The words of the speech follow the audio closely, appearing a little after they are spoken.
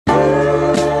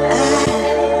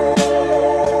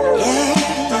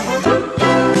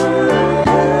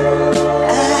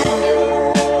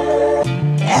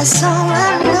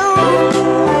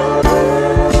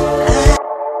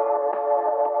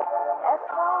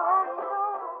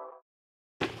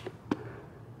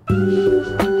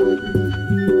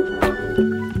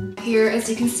Here, as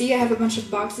you can see, I have a bunch of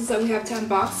boxes that we have to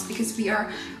unbox because we are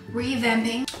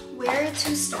revamping. Where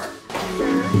to start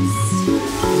first?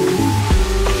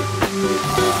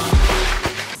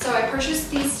 So I purchased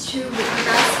these two baby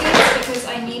baskets because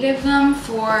I needed them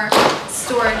for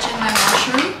storage in my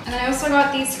washroom. And I also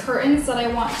got these curtains that I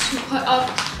want to put up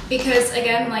because,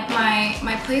 again, like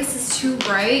my place is too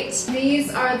bright. These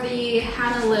are the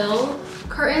Hannah Lil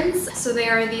curtains. So they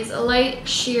are these light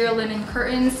sheer linen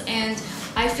curtains, and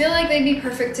I feel like they'd be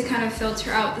perfect to kind of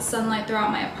filter out the sunlight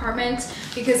throughout my apartment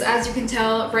because, as you can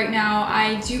tell right now,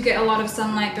 I do get a lot of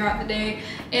sunlight throughout the day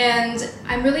and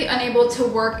I'm really unable to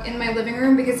work in my living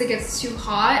room because it gets too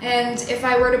hot, and if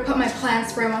I were to put my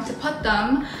plants where I want to put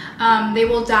them, they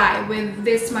will die with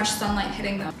this much sunlight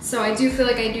hitting them. So I do feel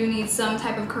like I do need some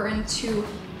type of curtain to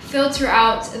filter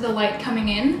out the light coming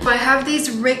in. So I have these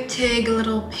Rig-Tig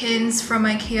little pins from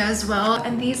IKEA as well,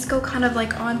 and these go kind of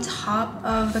like on top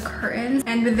of the curtains,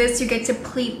 and with this you get to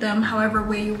pleat them however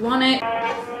way you want it.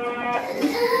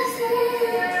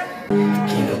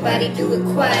 Can't nobody do it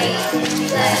quite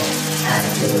like I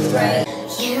do it right.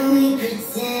 Can we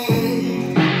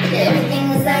pretend that everything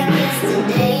was like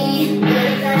yesterday? What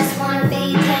if I just wanna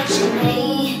be touching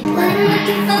me? When I'm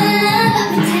looking for love, I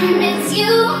pretend it's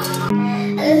you.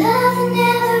 A love that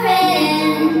never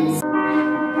ends.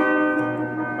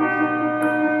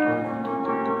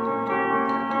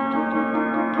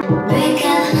 Wake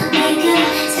up,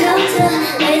 total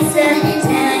waste of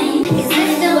time. Cause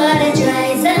if the water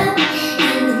dries up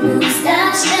and the moon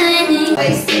stops shining,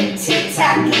 wasting,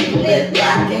 tick-tocking,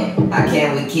 lip-blocking. How can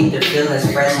we keep the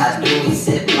feelings fresh? How do we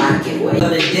sit block it? Wait for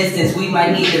the distance, we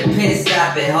might need to pit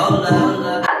stop it. Hold up, hold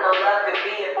up. I know love could be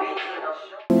a beat, you know.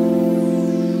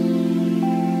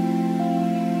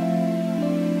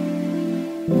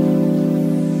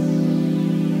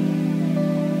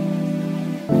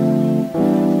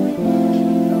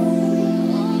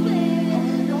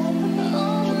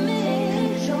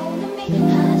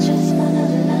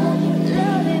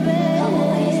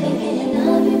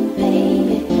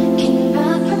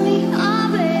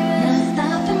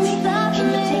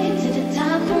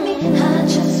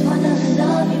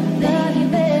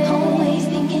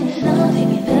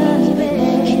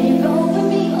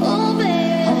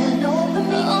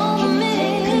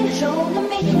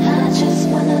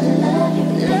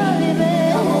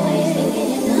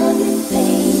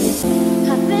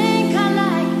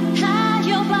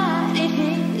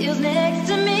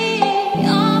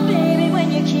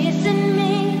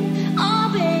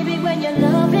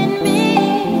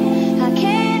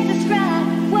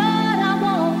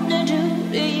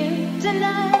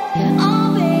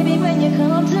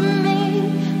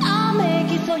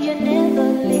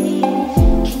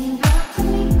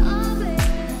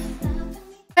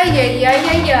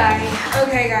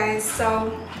 Okay guys,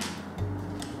 so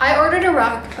I ordered a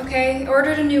rug, okay? I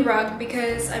ordered a new rug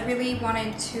because I really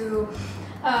wanted to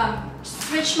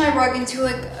switch my rug into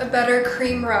like a better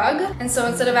cream rug. And so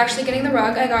instead of actually getting the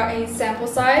rug, I got a sample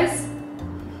size.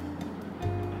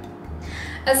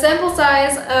 A sample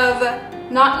size of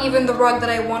not even the rug that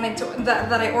I wanted to,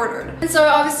 that I ordered. And so I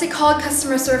obviously called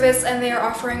customer service and they are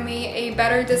offering me a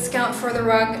better discount for the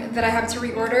rug that I have to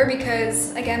reorder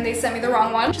because, again, they sent me the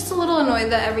wrong one. Just a little annoyed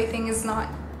that everything is not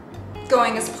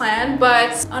going as planned.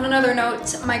 But on another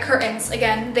note, my curtains,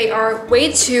 again, they are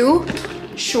way too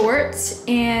short,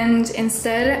 and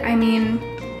instead, I mean,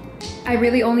 I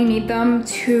really only need them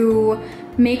to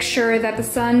make sure that the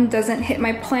sun doesn't hit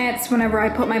my plants whenever I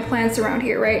put my plants around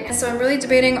here, right? So I'm really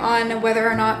debating on whether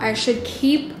or not I should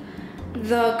keep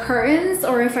the curtains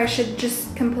or if I should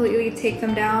just completely take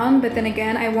them down. But then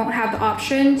again, I won't have the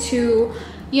option to,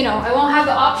 you know, I won't have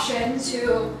the option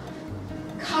to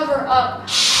cover up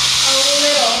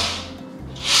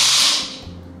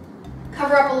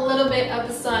a little bit of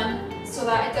the sun so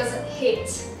that it doesn't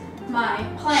hit my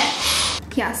plants.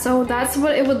 Yeah, so that's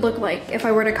what it would look like if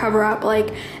I were to cover up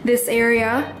like this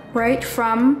area right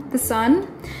from the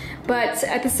sun. But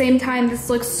at the same time, this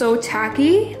looks so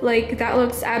tacky. Like, that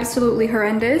looks absolutely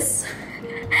horrendous.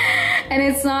 And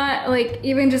it's not like,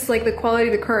 even just like the quality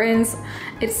of the curtains,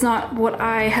 it's not what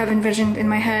I have envisioned in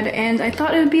my head. And I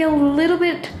thought it would be a little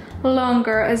bit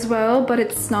longer as well, but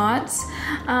it's not.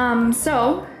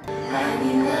 So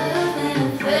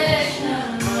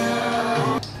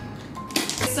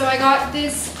I got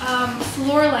this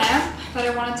floor lamp that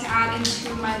I wanted to add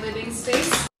into my living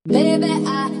space. Baby,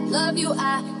 I love you,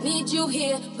 I need you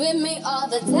here with me all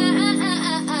the time.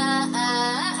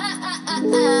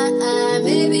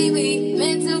 Baby, we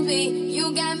meant to be,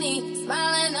 you got me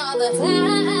smiling all the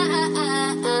time.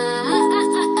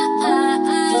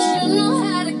 'Cause you know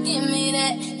how to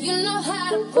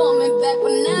pull me back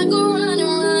when I go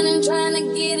running, trying to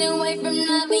get away from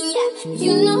nothing. Yeah,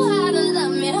 you know how to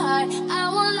love me hard. I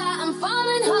won't lie, I'm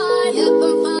falling hard. Yep,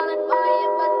 I'm falling for you,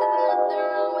 but there's nothing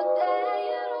wrong with that.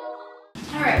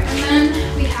 Alright, and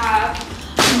then we have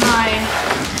my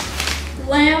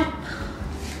lamp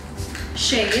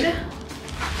shade.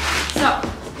 So,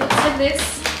 it looks like this,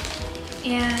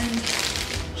 and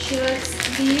she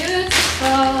looks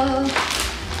beautiful.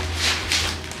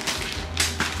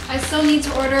 I still need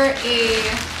to order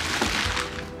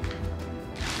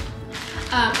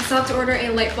a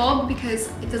light bulb because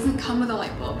it doesn't come with a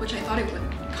light bulb, which I thought it would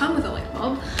come with a light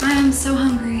bulb. I am so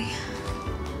hungry.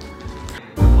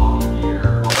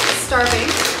 Starving,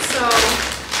 so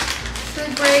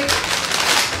food break.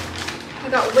 I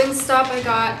got Wingstop, I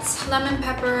got lemon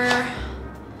pepper,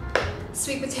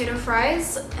 sweet potato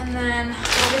fries, and then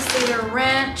obviously their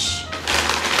ranch.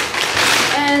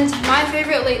 And my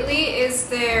favorite lately is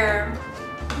their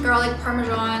garlic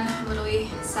parmesan. I'm literally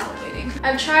salivating.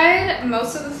 I've tried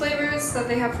most of the flavors that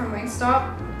they have from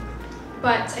Wingstop,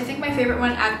 but I think my favorite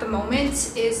one at the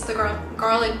moment is the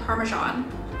garlic parmesan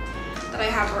that I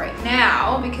have right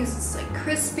now because it's like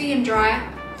crispy and dry.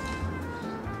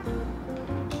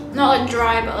 Not like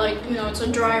dry, but like, you know, it's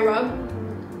a dry rub.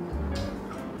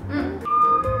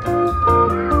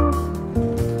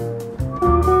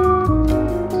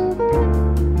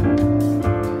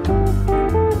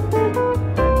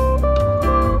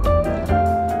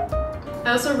 I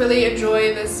also really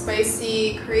enjoy the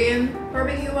spicy Korean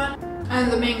barbecue one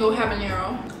and the mango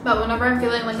habanero. But whenever I'm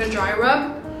feeling like a dry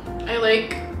rub, I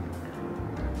like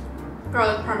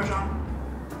garlic parmesan.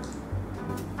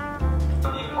 The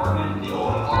only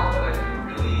art that I can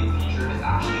really feature is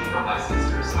actually from my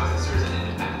sisters. My sister's an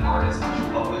independent artist. I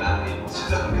grew up with that label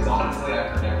because honestly, I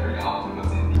forget very often what's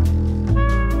indie.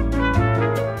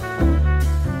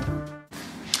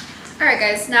 Alright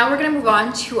guys, now we're gonna move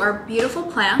on to our beautiful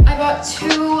plant. I bought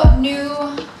 2 new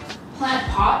plant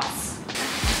pots.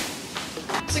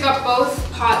 So I got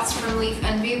both pots from Leaf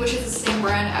Envy, which is the same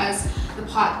brand as the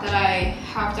pot that I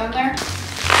have down there.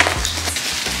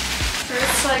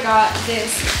 First I got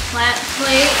this plant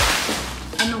plate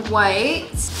in white.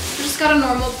 I just got a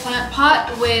normal plant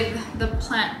pot with the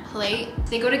plant plate.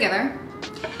 They go together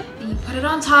and you put it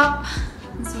on top,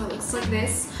 and so it looks like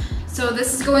this. So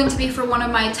this is going to be for one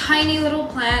of my tiny little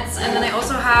plants, and then I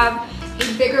also have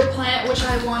a bigger plant which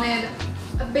I wanted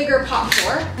a bigger pot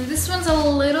for. And this one's a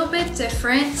little bit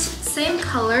different, same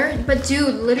color, but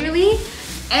dude, literally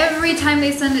every time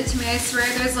they send it to me, I swear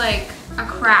there's like a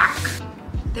crack.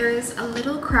 There is a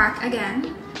little crack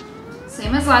again.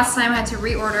 Same as last time, I had to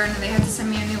reorder and they had to send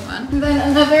me a new one. And then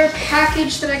another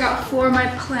package that I got for my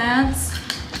plants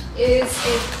is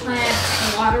a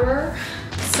plant waterer.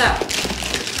 So,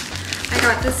 I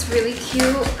got this really cute,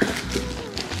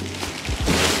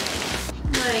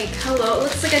 like, hello, it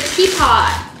looks like a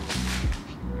teapot.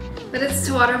 But it's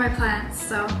to water my plants,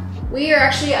 so. We are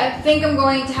actually, I think I'm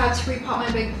going to have to repot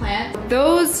my big plant.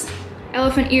 Those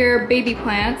elephant ear baby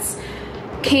plants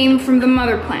came from the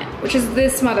mother plant, which is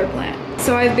this mother plant.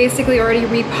 So I've basically already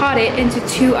repotted into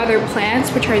 2 other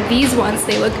plants, which are these ones.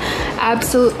 They look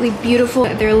absolutely beautiful.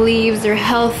 Their leaves, they're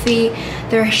healthy,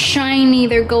 they're shiny,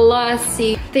 they're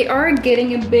glossy. They are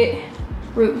getting a bit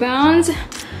root bound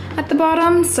at the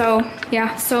bottom, so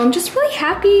yeah, so I'm just really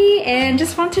happy and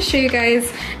just want to show you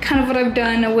guys kind of what I've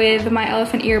done with my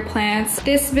elephant ear plants.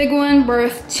 This big one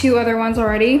birthed 2 other ones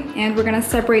already, and we're gonna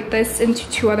separate this into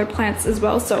 2 other plants as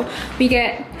well, so we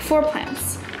get 4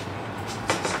 plants.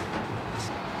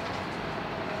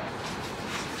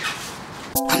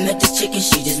 I met this chick and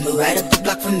she just moved right up the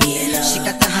block from me, and she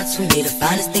got the hots for me, the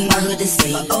finest thing my hood has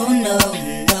seen. Oh no,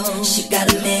 no, she got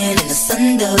a man and a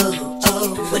son though.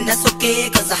 Oh, when that's okay,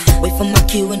 cause I wait for my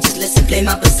cue and just listen, play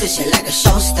my position like a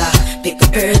show star. Pick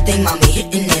up everything, mommy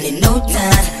hitting and in no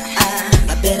time.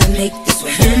 I better make this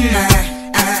with him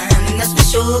mine. I mean that's for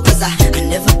sure, cause I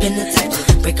never been the type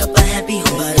to break up a happy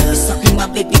home. But something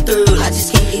about baby girl, I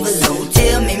just can't leave alone.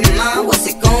 Tell me, mama, what's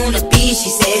it gonna be? She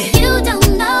said, You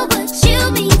don't know what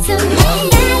you mean to me.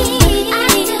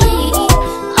 I do.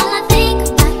 All I think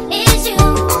about is you.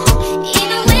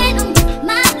 Even when I'm with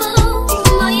my boo,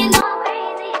 oh, you know I'm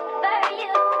crazy for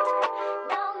you.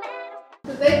 No matter.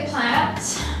 The big plant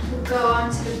will go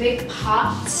onto the big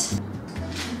pot.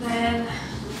 And then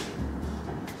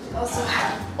we also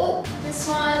have, oh, this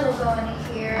one will go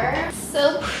in here.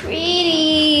 So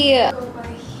pretty. Go by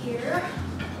here.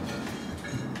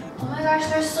 Oh my gosh,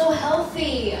 they're so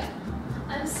healthy.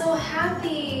 I'm so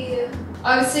happy.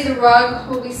 Obviously the rug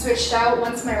will be switched out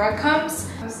once my rug comes.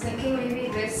 I was thinking maybe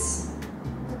this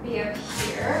would be up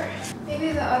here.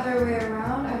 Maybe the other way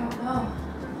around, I don't know.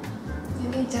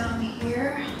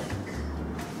 here.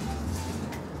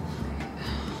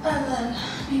 And then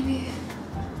maybe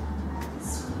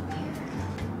this one up here.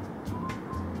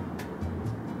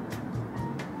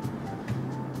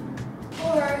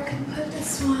 Or I can put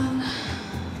this one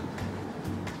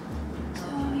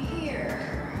down here.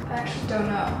 I actually don't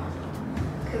know,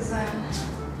 because then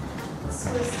this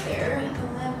goes there and the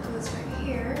lamp goes right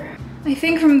here. I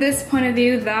think from this point of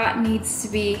view, that needs to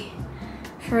be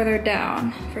further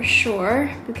down for sure,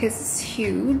 because it's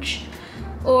huge.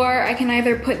 Or I can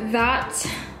either put that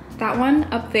one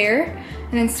up there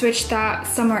and then switch that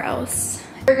somewhere else.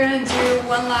 We're gonna do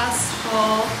one last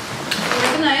haul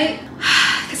for the night,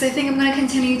 because I think I'm gonna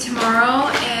continue tomorrow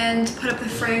and put up the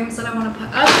frames that I want to put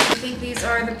up. I think these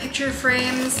are the picture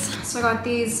frames. So I got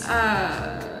these,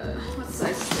 what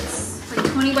size is this? Like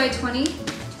 20 by 20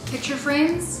 picture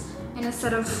frames in a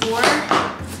set of 4.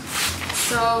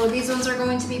 So these ones are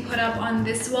going to be put up on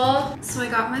this wall. So I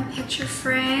got my picture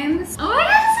frames. Oh my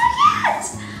god,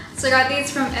 so cute! So I got these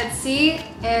from Etsy,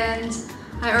 and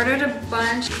I ordered a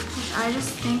bunch, which I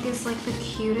just think is like the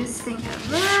cutest thing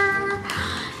ever.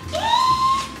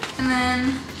 And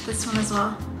then this one as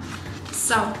well.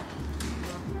 So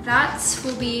that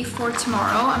will be for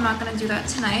tomorrow. I'm not gonna do that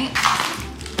tonight.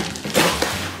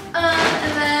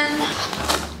 And then,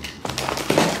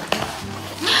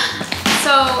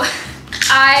 so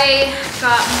I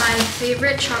got my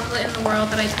favorite chocolate in the world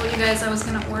that I told you guys I was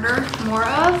gonna order more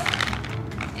of.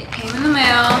 It came in the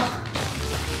mail,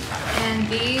 and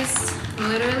these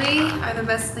literally are the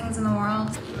best things in the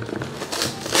world.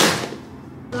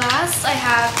 Last, I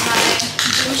have my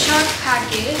Gymshark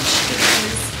package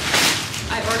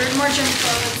because I ordered more gym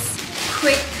clothes.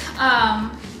 Quick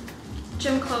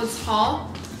gym clothes haul.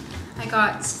 I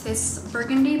got this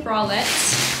burgundy bralette,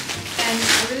 and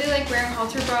I really like wearing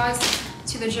halter bras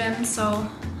to the gym, so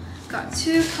got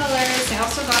 2 colors. I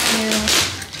also got a new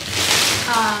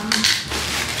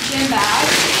gym bag,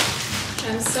 which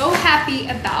I'm so happy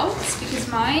about because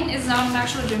mine is not an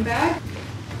actual gym bag.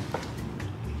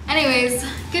 Anyways,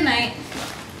 good night.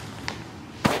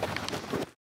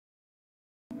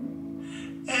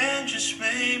 And just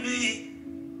maybe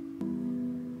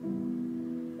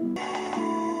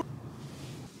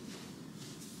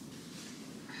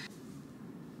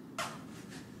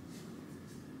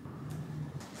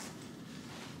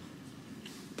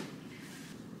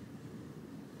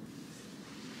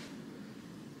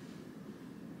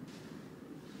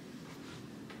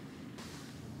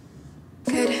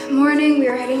Good morning. We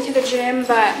are heading to the gym,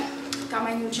 but got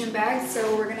my new gym bag,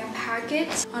 so we're gonna pack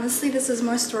it. Honestly, this is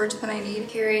more storage than I need.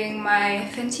 Carrying my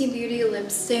Fenty Beauty lip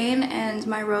stain and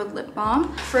my Rhode lip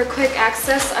balm. For quick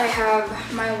access, I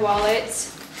have my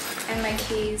wallet and my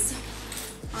keys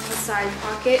on the side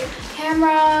pocket.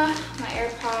 Camera, my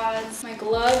AirPods, my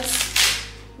gloves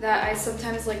that I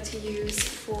sometimes like to use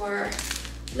for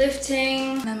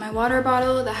lifting, and then my water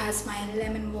bottle that has my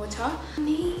lemon water.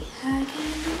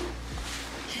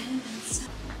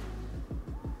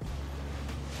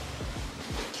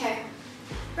 Okay,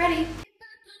 ready.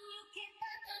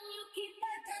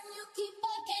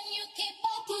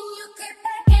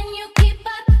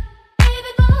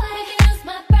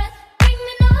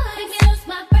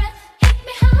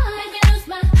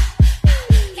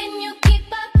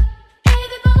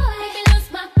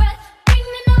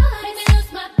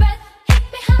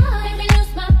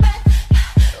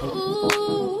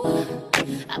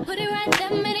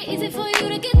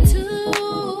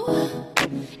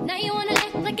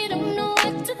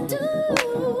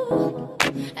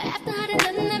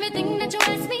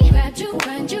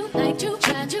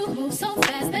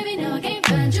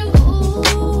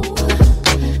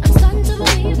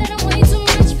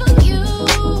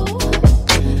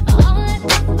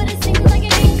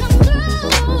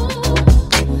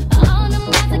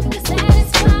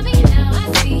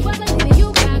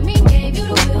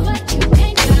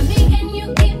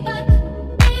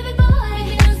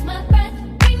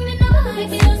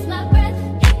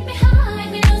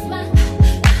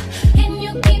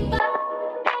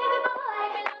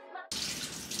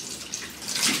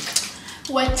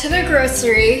 Went to the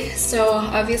grocery, so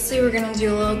obviously we're gonna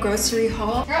do a little grocery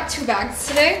haul. I got 2 bags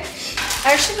today.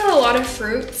 I actually got a lot of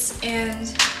fruits,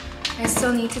 and I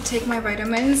still need to take my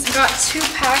vitamins. I got 2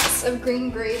 packs of green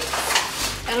grapes.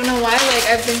 I don't know why, like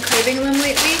I've been craving them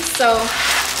lately, so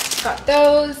got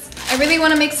those. I really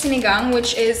want to make sinigang,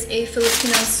 which is a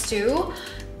Filipino stew.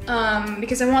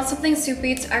 Because I want something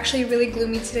soupy. It's actually really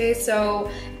gloomy today,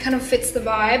 so it kind of fits the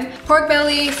vibe. Pork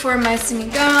belly for my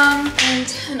sinigang,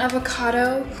 and an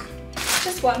avocado,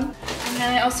 just one. And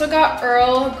then I also got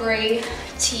Earl Grey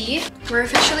tea. We're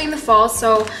officially in the fall,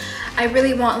 so I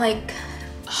really want like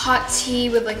hot tea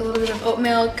with like a little bit of oat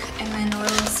milk and then a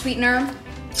little sweetener.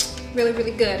 Really,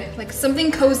 really good. Like something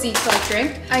cozy to like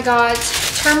drink. I got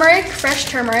turmeric, fresh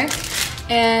turmeric,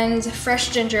 and fresh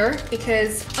ginger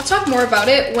because I'll talk more about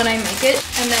it when I make it.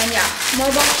 And then yeah, more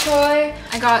bok choy.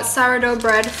 I got sourdough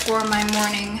bread for my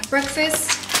morning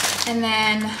breakfast. And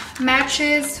then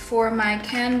matches for my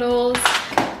candles,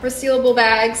 resealable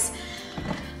bags,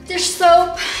 dish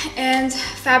soap, and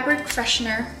fabric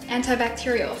freshener,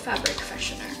 antibacterial fabric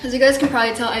freshener. As you guys can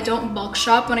probably tell, I don't bulk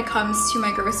shop when it comes to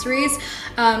my groceries.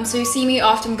 So you see me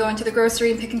often going to the grocery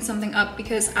and picking something up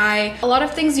because a lot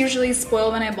of things usually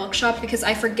spoil when I bulk shop because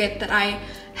I forget that I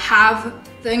have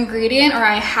the ingredient or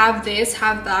I have this,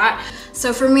 have that.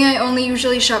 So for me, I only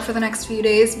usually shop for the next few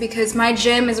days because my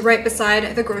gym is right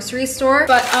beside the grocery store.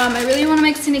 But I really want to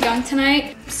make sinigang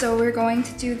tonight, so we're going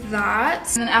to do that.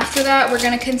 And then after that, we're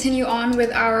going to continue on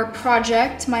with our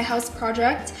project, my house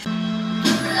project.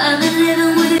 I've been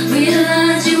living with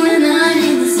realize you and I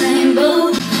in the same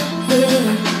boat.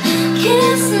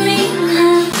 Kiss me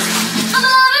now. I'm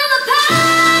loving the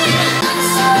pain.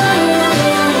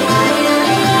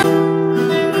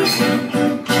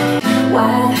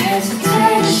 Why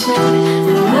hesitation?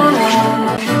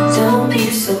 Why don't be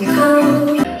so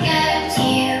cold? Get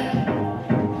you.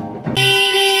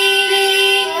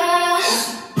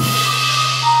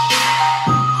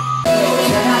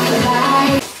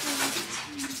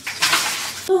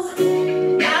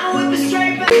 Now we'll be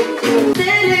straight back to the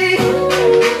city.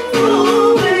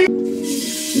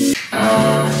 I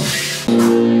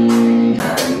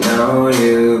know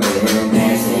you've been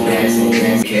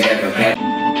dancing, care.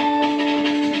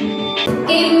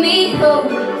 Give me hope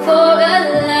for a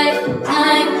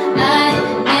lifetime. I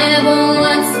never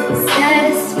once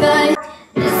satisfied.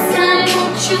 This time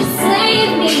won't you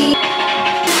save me?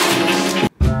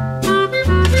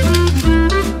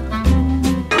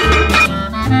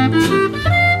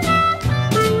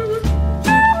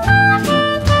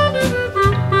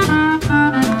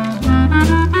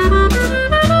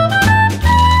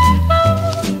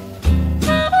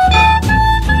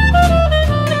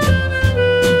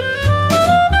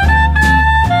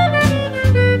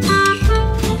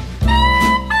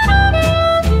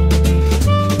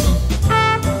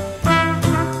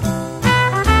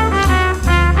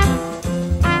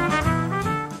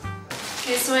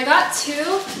 So I got 2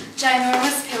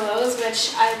 ginormous pillows,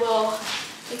 which I will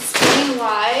explain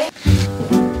why.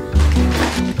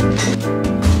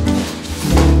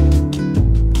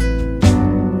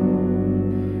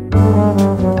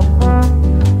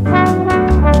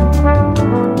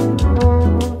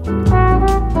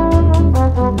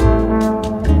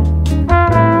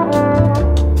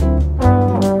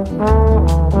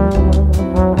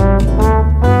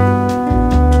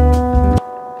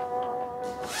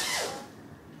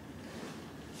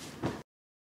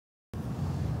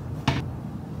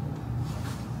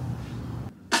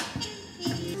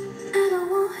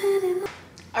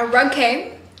 A rug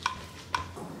came.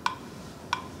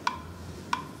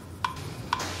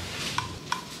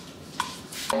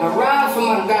 I ride for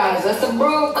my guys, that's the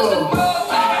broker.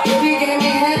 If you gave me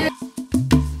head.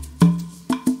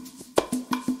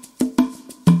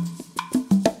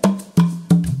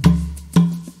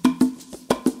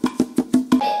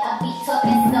 I be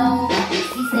talking so much.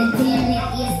 He said, damn, nigga,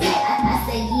 yes, that. I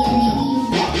said, yeah, nigga, you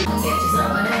back. I'm getting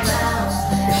some of that bounce.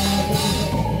 I'm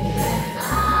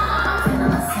feeling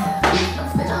myself. I'm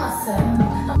feeling myself.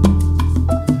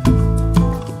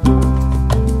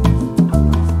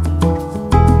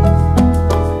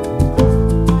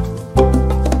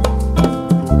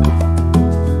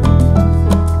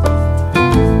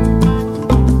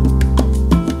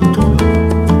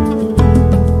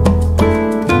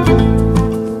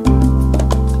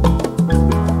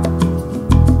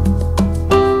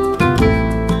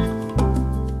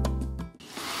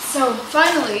 So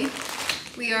finally,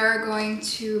 we are going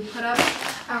to put up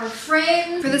our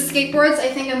frame. For the skateboards, I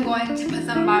think I'm going to put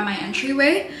them by my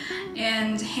entryway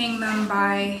and hang them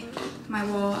by my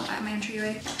wall at my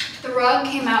entryway. The rug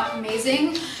came out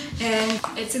amazing and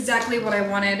it's exactly what I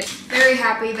wanted. Very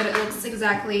happy that it looks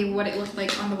exactly what it looked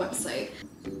like on the website.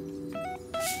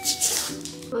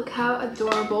 Look how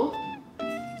adorable.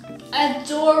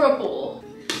 Adorable!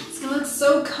 It's gonna look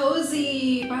so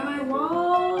cozy by my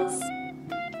walls.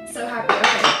 So happy.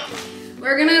 Okay,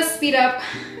 we're gonna speed it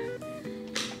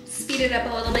up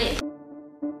a little bit.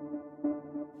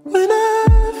 When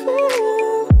I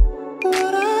feel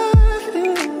what I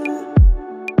feel,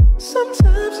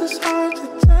 sometimes it's hard to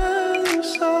tell you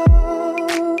so.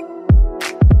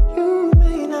 You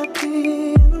may not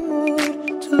be in the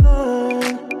mood to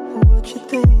learn what you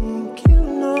think you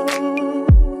know.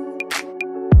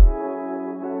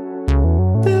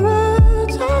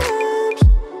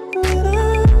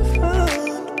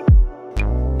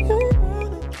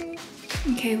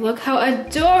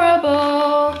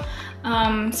 adorable.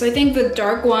 So I think the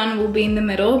dark one will be in the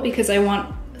middle because I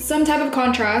want some type of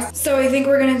contrast. So I think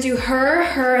we're gonna do her,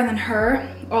 her, and then her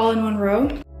all in one row.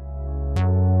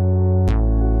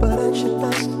 But at your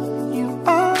best, you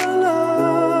are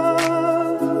love.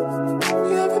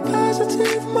 You have a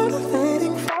positive,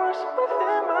 motivating force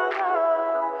within my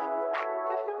life.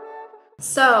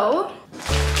 So,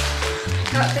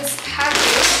 I got this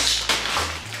package.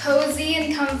 Cozy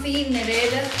and comfy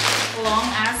knitted long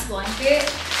ass blanket.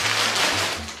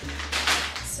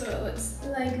 So it looks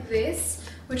like this,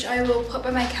 which I will put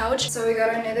by my couch. So we got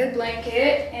our knitted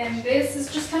blanket, and this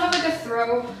is just kind of like a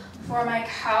throw for my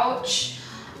couch.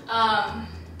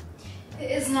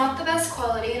 It is not the best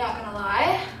quality, not gonna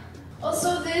lie.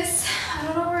 Also this, I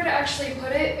don't know where to actually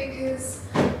put it because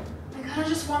I kind of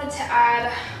just wanted to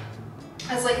add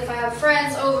as like if I have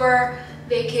friends over,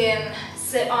 they can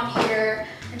sit on here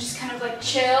and just kind of like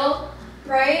chill,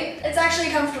 right? It's actually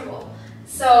comfortable.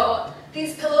 So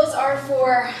these pillows are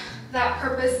for that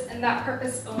purpose and that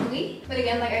purpose only. But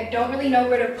again, like I don't really know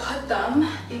where to put them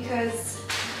because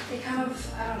they kind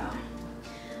of, I don't know.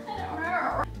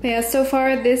 But yeah, so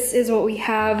far this is what we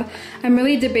have. I'm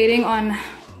really debating on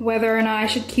whether or not I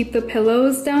should keep the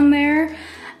pillows down there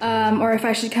or if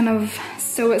I should kind of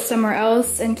sew it somewhere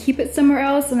else and keep it somewhere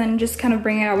else and then just kind of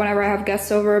bring it out whenever I have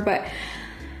guests over, but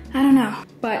I don't know.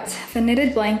 But the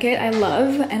knitted blanket I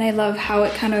love, and I love how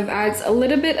it kind of adds a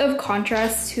little bit of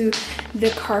contrast to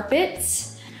the carpet.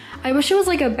 I wish it was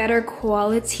like a better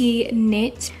quality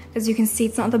knit. As you can see,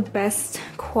 it's not the best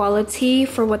quality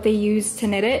for what they use to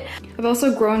knit it. I've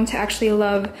also grown to actually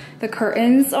love the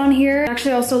curtains on here. It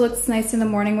actually also looks nice in the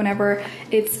morning whenever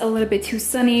it's a little bit too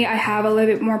sunny. I have a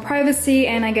little bit more privacy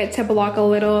and I get to block a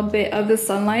little bit of the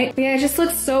sunlight. But yeah, it just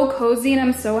looks so cozy and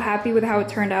I'm so happy with how it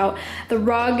turned out. The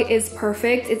rug is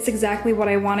perfect. It's exactly what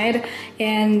I wanted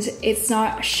and it's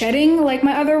not shedding like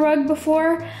my other rug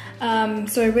before.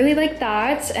 So I really like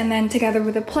that. And then together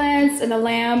with the plants and the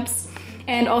lamps,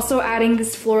 and also adding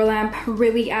this floor lamp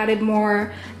really added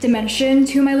more dimension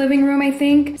to my living room, I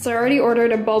think. So I already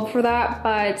ordered a bulb for that,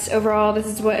 but overall this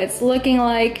is what it's looking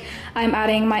like. I'm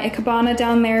adding my ikebana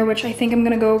down there, which I think I'm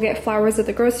gonna go get flowers at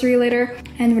the grocery later.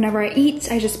 And whenever I eat,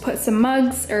 I just put some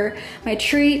mugs or my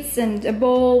treats and a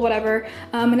bowl, whatever.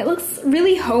 And it looks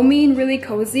really homey and really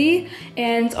cozy.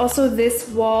 And also this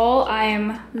wall,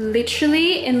 I'm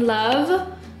literally in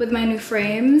love with my new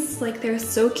frames. Like they're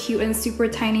so cute and super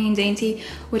tiny and dainty,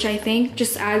 which I think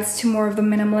just adds to more of the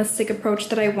minimalistic approach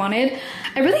that I wanted.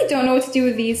 I really don't know what to do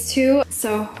with these two.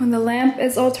 So when the lamp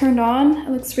is all turned on, it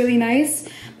looks really nice.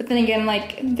 But then again,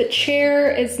 like the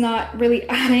chair is not really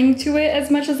adding to it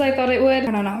as much as I thought it would. I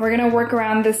don't know, we're gonna work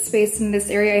around this space in this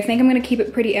area. I think I'm gonna keep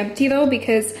it pretty empty though,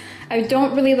 because I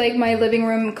don't really like my living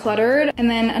room cluttered. And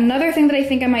then another thing that I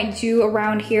think I might do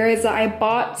around here is that I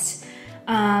bought,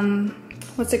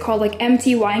 what's it called, like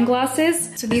empty wine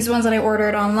glasses. So these ones that I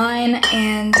ordered online,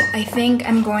 and I think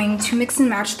I'm going to mix and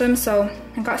match them. So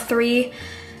I got 3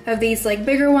 of these like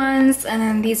bigger ones, and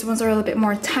then these ones are a little bit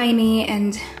more tiny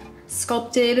and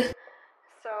sculpted.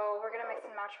 So we're gonna mix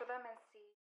and match with them and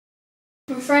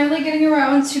see. We're finally getting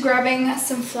around to grabbing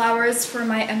some flowers for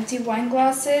my empty wine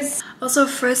glasses. Also,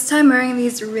 first time wearing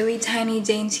these really tiny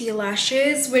dainty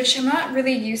lashes, which I'm not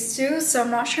really used to, so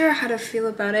I'm not sure how to feel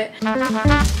about it.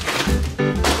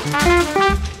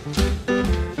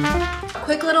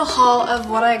 Quick little haul of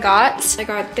what I got. I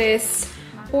got this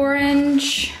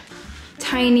orange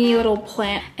tiny little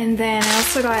plant, and then I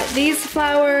also got these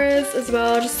flowers as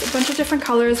well, just a bunch of different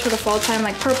colors for the fall time,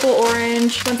 like purple,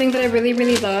 orange. One thing that I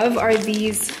really love are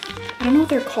these, I don't know what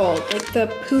they're called, like the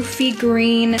poofy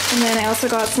green. And then I also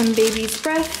got some baby's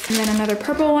breath, and then another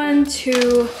purple one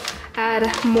to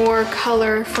add more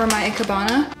color for my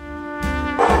ikebana.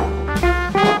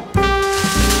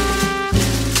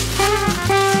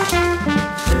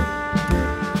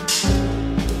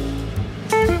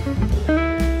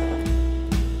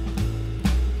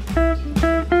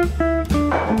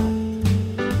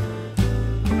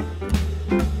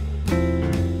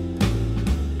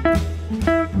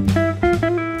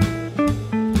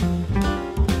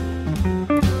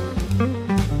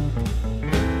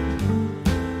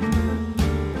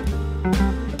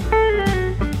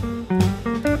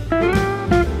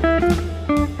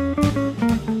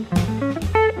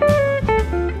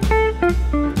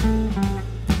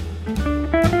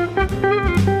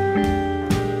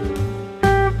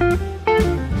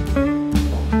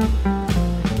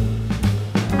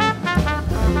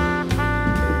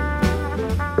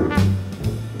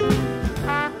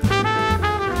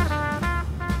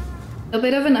 A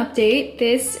bit of an update.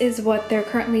 This is what they're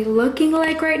currently looking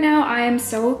like right now. I am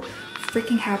so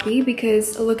freaking happy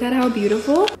because look at how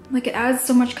beautiful. Like it adds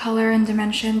so much color and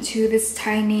dimension to this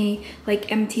tiny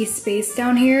like empty space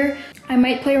down here. I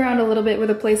might play around a little bit with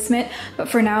the placement, but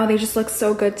for now they just look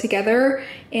so good together.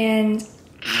 And